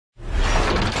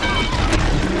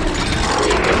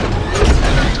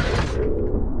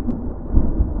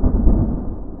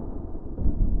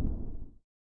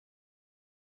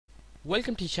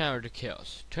Welcome to channel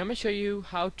Dr.Caos. Today I'm going to show you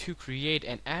how to create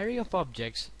an array of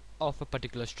objects of a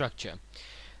particular structure.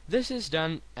 This is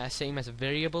done as same as a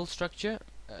variable structure,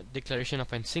 declaration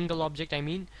of a single object I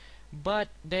mean, but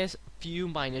there's a few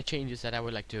minor changes that I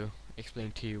would like to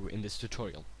explain to you in this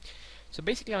tutorial. So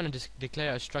basically I want to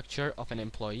declare a structure of an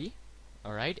employee,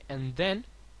 alright, and then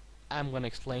I'm going to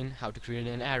explain how to create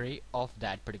an array of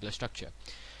that particular structure.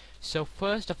 So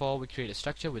first of all we create a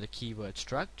structure with a keyword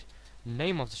struct.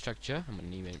 Name of the structure, I'm going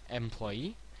to name it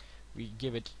employee. We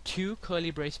give it two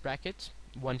curly brace brackets,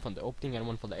 one for the opening and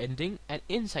one for the ending, and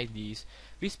inside these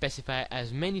we specify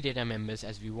as many data members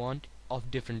as we want of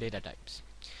different data types.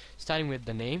 Starting with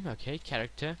the name, okay,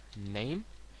 character name,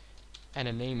 and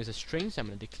a name is a string, so I'm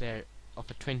going to declare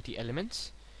of a 20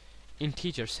 elements,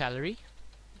 integer salary,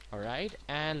 alright,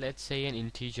 and let's say an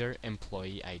integer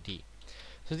employee ID.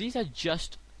 So these are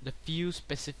just the few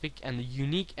specific and the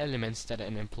unique elements that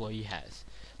an employee has.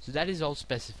 So that is all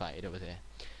specified over there.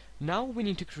 Now we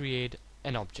need to create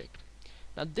an object.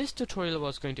 Now this tutorial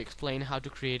was going to explain how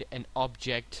to create an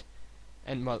object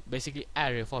and, well, basically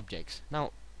array of objects.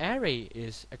 Now array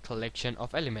is a collection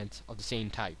of elements of the same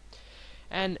type,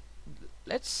 and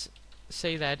let's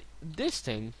say that this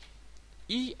thing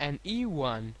E and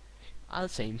E1 are the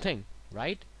same thing,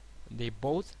 right? They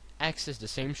both access the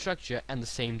same structure and the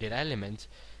same data elements,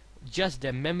 just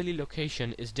their memory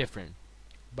location is different.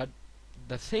 But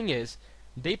the thing is,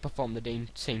 they perform the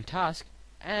same task,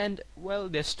 and well,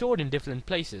 they're stored in different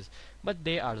places, but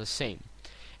they are the same.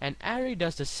 An array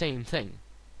does the same thing.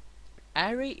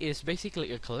 Array is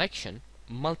basically a collection,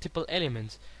 multiple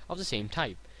elements of the same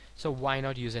type. So why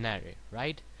not use an array,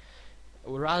 right?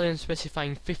 Rather than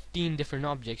specifying 15 different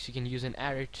objects, you can use an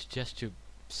array just to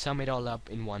sum it all up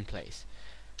in one place.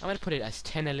 I'm going to put it as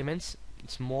 10 elements.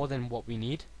 It's more than what we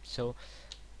need, so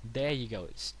there you go,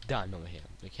 it's done over here.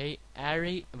 Okay,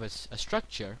 array was a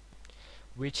structure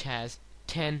which has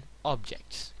 10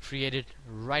 objects created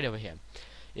right over here.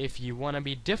 If you want to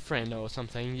be different or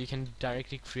something, you can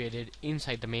directly create it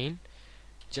inside the main.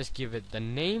 Just give it the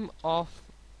name of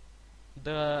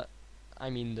the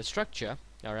structure,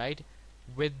 alright,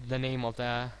 with the name of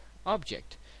the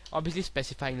object, obviously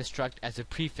specifying the struct as a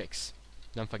prefix.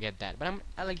 Don't forget that, but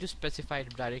I like to specify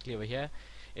it directly over here.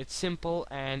 It's simple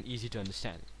and easy to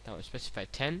understand. Now we specify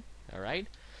 10. Alright,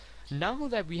 now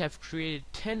that we have created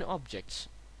 10 objects,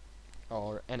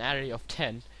 or an array of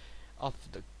 10 of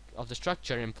the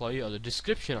structure employee, or the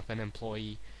description of an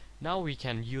employee, now we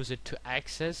can use it to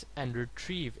access and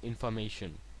retrieve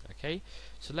information. Okay,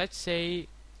 so let's say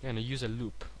we're going to use a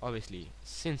loop. Obviously,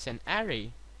 since an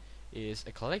array is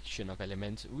a collection of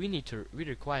elements, we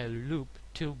require a loop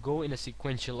to go in a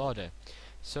sequential order.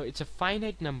 So it's a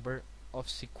finite number of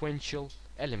sequential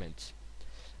elements.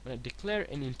 I'm going to declare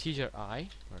an integer I,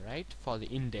 alright, for the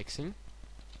indexing.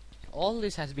 All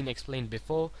this has been explained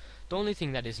before. The only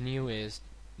thing that is new is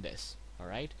this,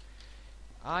 alright.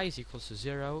 I is equals to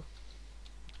 0.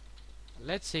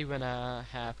 Let's say when I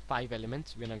have 5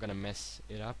 elements, we're not going to mess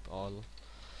it up all.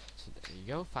 So there you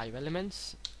go, 5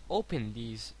 elements. Open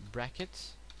these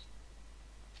brackets.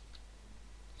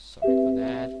 Sorry for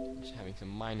that, just having some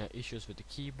minor issues with the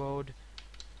keyboard.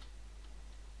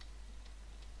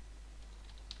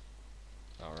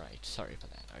 Alright, sorry for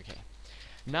that. Okay,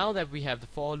 now that we have the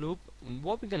for loop,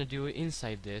 what we're gonna do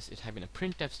inside this is having a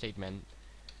printf statement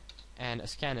and a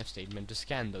scanf statement to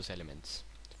scan those elements.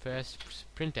 First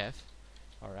printf,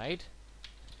 alright,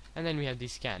 and then we have the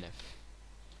scanf.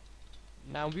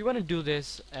 Now we want to do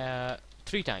this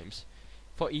 3 times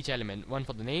for each element, one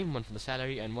for the name, one for the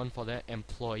salary, and one for the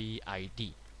employee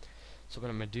ID. So what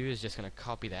I'm going to do is just going to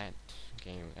copy that.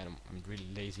 Okay, and I'm really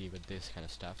lazy with this kind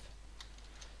of stuff.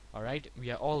 Alright, we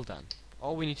are all done.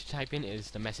 All we need to type in is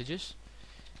the messages.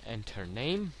 Enter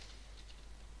name,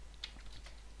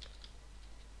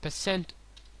 percent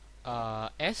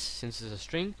s, since it's a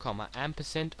string, comma,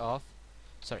 ampersand of,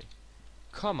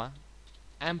 comma,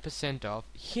 ampersand of.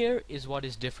 Here is what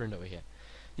is different over here.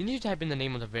 You need to type in the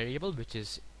name of the variable, which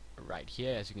is right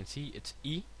here. As you can see, it's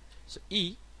E. So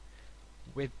E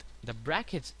with the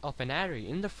brackets of an array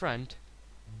in the front,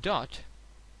 dot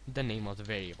the name of the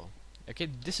variable. Okay,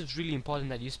 this is really important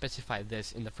that you specify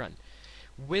this in the front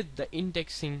with the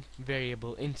indexing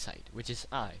variable inside, which is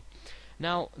I.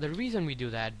 Now the reason we do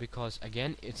that, because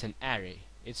again it's an array.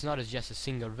 It's not just a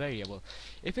single variable.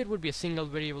 If it would be a single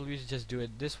variable, we would just do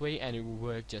it this way and it would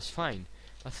work just fine.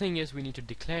 The thing is, we need to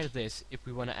declare this if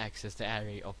we want to access the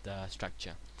array of the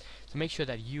structure. So make sure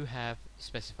that you have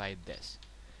specified this.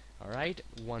 Alright,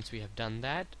 once we have done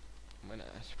that, I'm gonna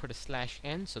put a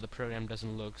 /n so the program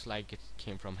doesn't look like it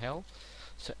came from hell.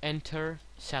 So enter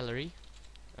salary,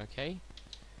 okay,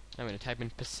 I'm going to type in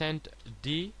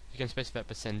 %d. You can specify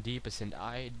 %d,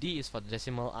 %I. D is for the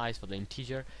decimal, I is for the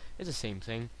integer. It's the same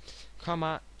thing.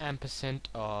 Comma, ampersand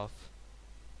of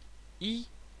e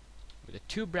with the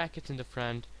 2 brackets in the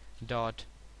front, dot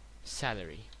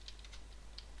salary.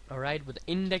 Alright, with the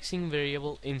indexing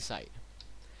variable inside.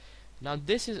 Now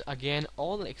this is again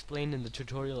all explained in the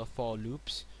tutorial of for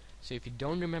loops. So if you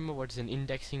don't remember what is an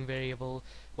indexing variable,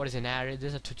 what is an array,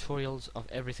 these are tutorials of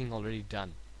everything already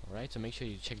done. Alright, so make sure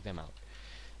you check them out.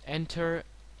 Enter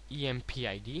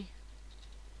empid.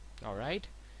 Alright.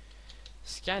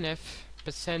 Scanf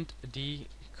 %d,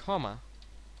 comma,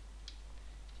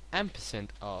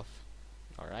 ampersand of,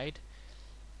 alright,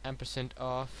 ampersand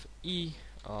of e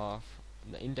of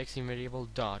the indexing variable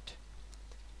dot,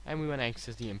 and we want to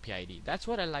access the empid. That's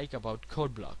what I like about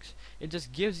code blocks. It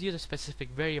just gives you the specific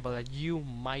variable that you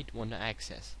might want to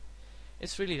access.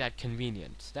 It's really that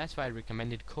convenient. That's why I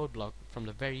recommended code block from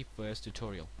the very first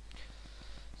tutorial.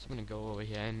 So I'm going to go over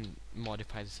here and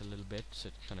modify this a little bit so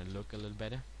it's going to look a little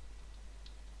better.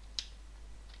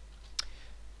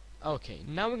 Okay,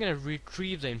 now we're going to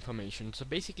retrieve the information. So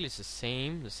basically it's the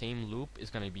same loop is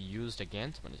going to be used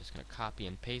again. So I'm just going to copy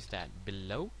and paste that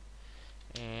below,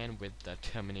 and with the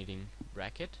terminating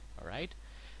bracket. Alright,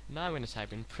 now I'm going to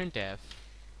type in printf,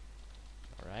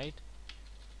 alright,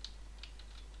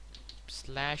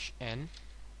 /n,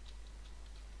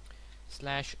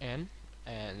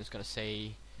 and it's going to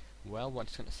say, well, what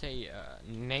it's going to say,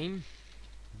 name,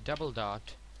 double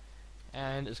dot,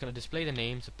 and it's going to display the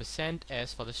name, so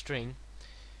 %s for the string,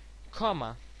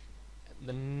 comma,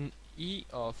 the e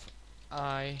of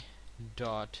I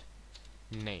dot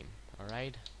name.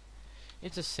 Alright,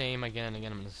 it's the same again and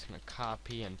again. I'm just going to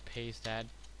copy and paste that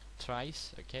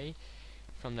thrice. Okay,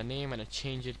 from the name I'm going to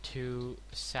change it to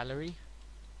salary.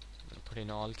 I'm going to put in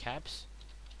all caps,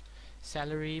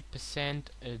 salary,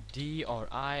 %d or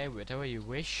I, whatever you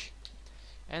wish,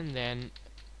 and then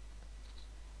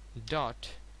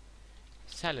dot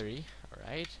salary.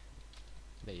 Alright,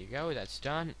 there you go, that's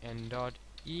done, and dot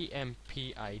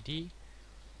empid,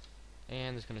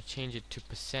 and it's going to change it to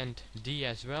 %d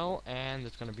as well, and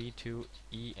it's going to be to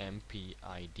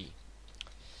empid.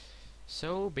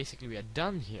 So basically we are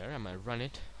done here. I'm going to run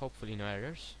it, hopefully no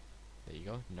errors. There you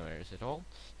go, no errors at all.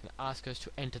 It's going to ask us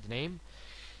to enter the name.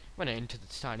 When I enter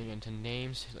the enter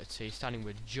names, let's say starting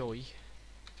with Joey,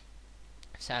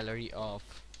 salary of,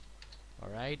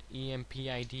 alright, empid.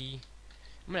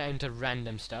 I'm going to enter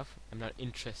random stuff. I'm not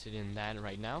interested in that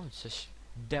right now. It's just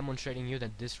demonstrating you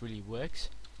that this really works.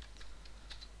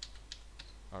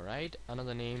 Alright,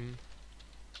 another name.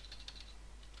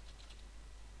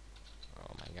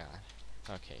 Oh my god.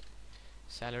 Okay.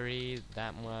 Salary,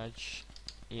 that much.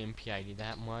 empid,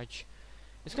 that much.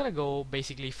 It's gonna go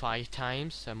basically 5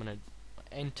 times. So I'm gonna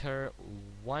enter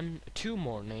 2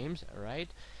 more names. Alright.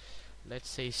 Let's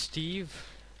say Steve.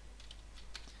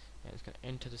 And it's gonna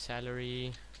enter the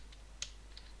salary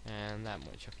and that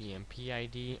much of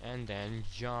empid, and then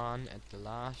John at the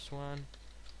last one,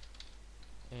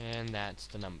 and that's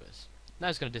the numbers. Now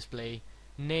it's gonna display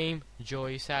name,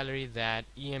 Joy, salary, that,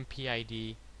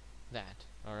 empid, that.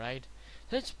 Alright,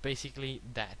 so that's basically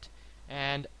that.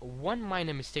 And one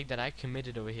minor mistake that I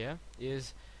committed over here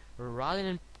is, rather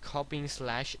than copying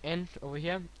 /n over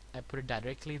here, I put it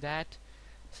directly that,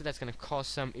 so that's gonna cause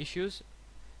some issues.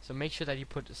 So make sure that you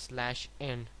put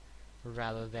 /n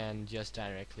rather than just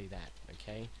directly that.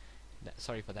 Okay,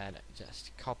 sorry for that.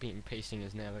 Just copying and pasting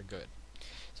is never good.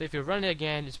 So if you run it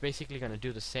again, it's basically going to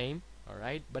do the same.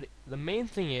 Alright, but the main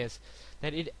thing is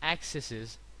that it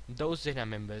accesses those data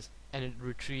members and it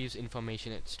retrieves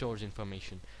information, it stores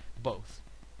information, both,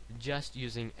 just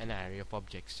using an array of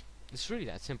objects. It's really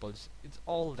that simple. It's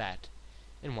all that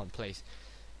in one place.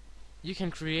 You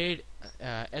can create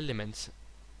elements,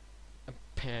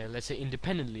 let's say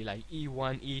independently, like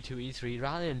E1, E2, E3.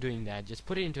 Rather than doing that, just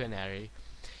put it into an array.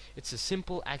 It's a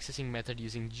simple accessing method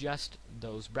using just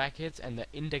those brackets and the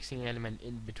indexing element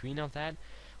in between of that.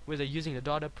 Whether using the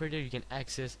dot operator, you can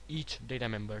access each data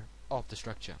member of the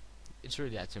structure. It's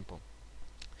really that simple.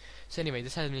 So anyway,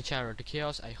 this has been the channel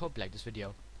Dr.Caos. I hope you like this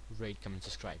video. Rate, comment,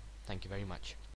 subscribe. Thank you very much.